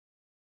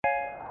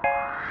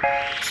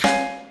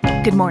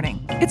Good morning.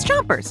 It's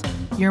Chompers,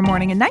 your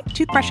morning and night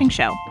toothbrushing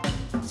show.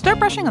 Start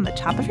brushing on the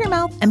top of your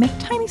mouth and make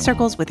tiny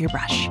circles with your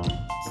brush.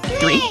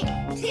 3,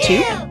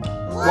 2,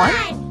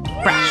 1,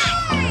 brush.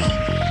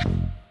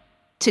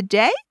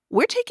 Today,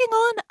 we're taking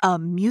on a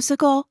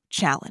musical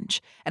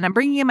challenge, and I'm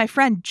bringing in my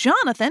friend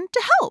Jonathon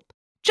to help.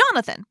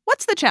 Jonathon,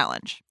 what's the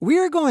challenge?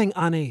 We're going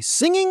on a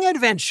singing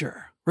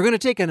adventure. We're going to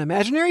take an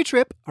imaginary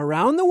trip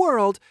around the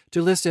world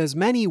to list as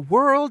many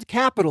world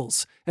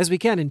capitals as we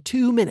can in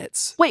 2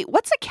 minutes. Wait,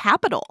 what's a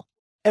capital?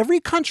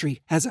 Every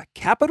country has a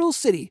capital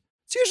city.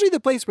 It's usually the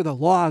place where the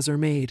laws are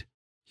made.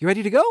 You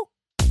ready to go?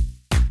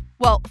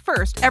 Well,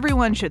 first,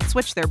 everyone should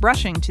switch their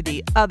brushing to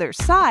the other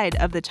side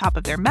of the top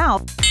of their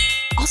mouth.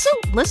 Also,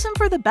 listen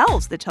for the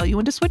bells that tell you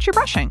when to switch your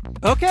brushing.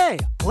 Okay,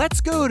 let's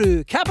go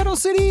to capital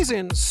cities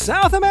in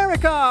South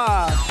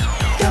America.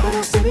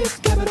 Capital cities,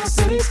 capital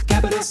cities,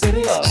 capital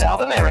cities of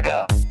South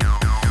America.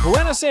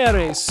 Buenos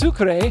Aires,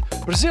 Sucre,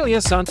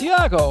 Brasilia,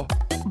 Santiago.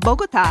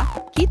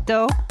 Bogotá,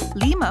 Quito,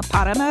 Lima,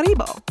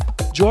 Paramaribo.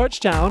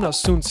 Georgetown,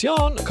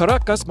 Asunción,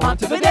 Caracas,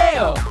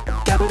 Montevideo.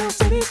 Capital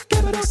cities,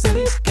 capital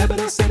cities,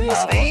 capital cities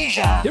of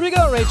Asia. Here we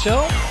go,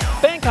 Rachel.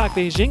 Bangkok,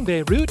 Beijing,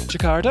 Beirut,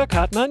 Jakarta,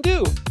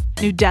 Kathmandu.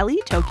 New Delhi,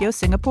 Tokyo,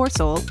 Singapore,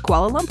 Seoul,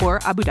 Kuala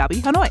Lumpur, Abu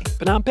Dhabi, Hanoi.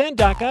 Phnom Penh,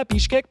 Dhaka,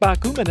 Bishkek,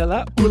 Baku,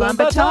 Manila,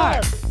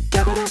 Ulaanbaatar.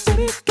 Capital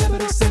cities,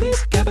 capital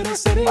cities, capital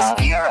cities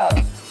of Europe.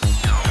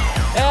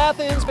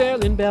 Athens,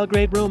 Berlin,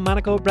 Belgrade, Rome,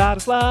 Monaco,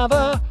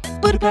 Bratislava.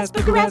 Budapest,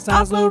 Bucharest,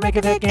 Oslo,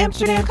 Reykjavik,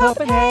 Amsterdam,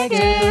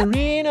 Copenhagen.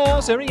 Reno,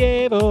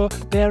 Sarajevo,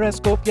 Paris,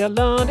 Skopje,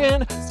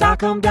 London.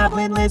 Stockholm,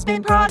 Dublin,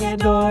 Lisbon, Prague,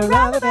 and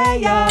Norrala.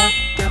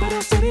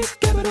 Capital cities,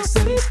 capital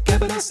cities,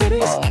 capital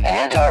cities of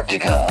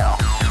Antarctica.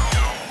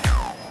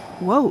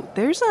 Whoa,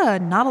 there's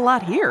not a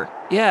lot here.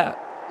 Yeah,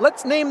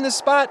 let's name this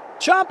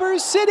spot Chompers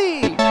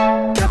City.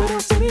 Capital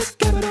cities,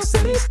 capital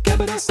cities,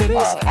 capital cities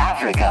of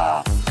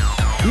Africa.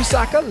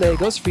 Lusaka,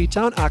 Lagos,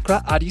 Freetown,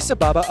 Accra, Addis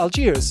Ababa,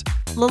 Algiers.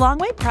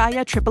 Lilongwe,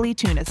 Praia, Tripoli,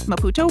 Tunis,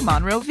 Maputo,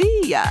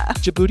 Monrovia.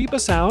 Djibouti,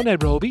 Bissau,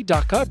 Nairobi,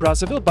 Dhaka,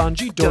 Brazzaville,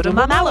 Banjul,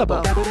 Dodoma,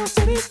 Malabo. Capital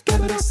cities,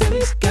 capital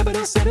cities,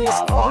 capital cities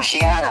of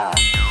Oceania.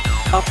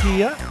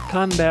 Apia,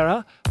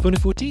 Canberra,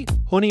 Funafuti,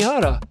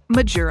 Honiara.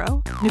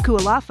 Majuro,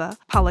 Nuku'alofa,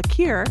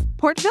 Palakir,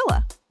 Port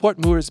Vila. Port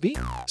Moresby,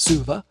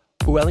 Suva,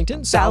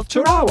 Wellington, South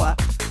Tarawa.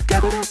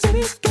 Capital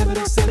cities,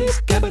 capital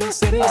cities, capital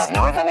cities of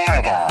North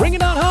America. Bring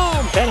it on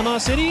home! Panama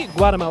City,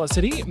 Guatemala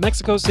City,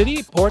 Mexico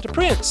City,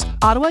 Port-au-Prince.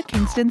 Ottawa,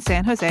 Kingston,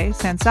 San Jose,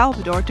 San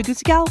Salvador,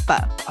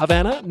 Tegucigalpa.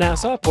 Havana,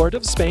 Nassau, Port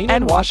of Spain,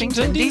 and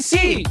Washington,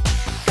 D.C.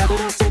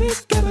 Capital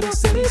cities, capital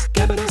cities,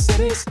 capital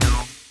cities.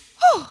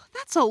 Oh,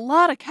 that's a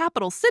lot of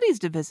capital cities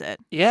to visit.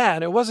 Yeah,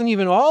 and it wasn't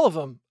even all of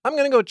them. I'm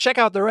going to go check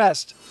out the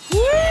rest.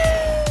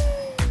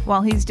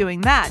 While he's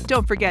doing that,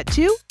 don't forget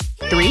to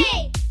 3,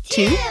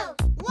 2,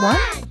 1,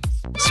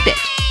 spit.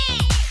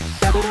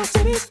 Capital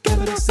cities,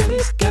 capital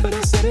cities,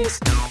 capital cities.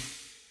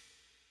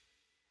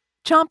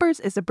 Chompers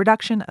is a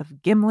production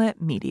of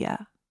Gimlet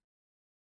Media.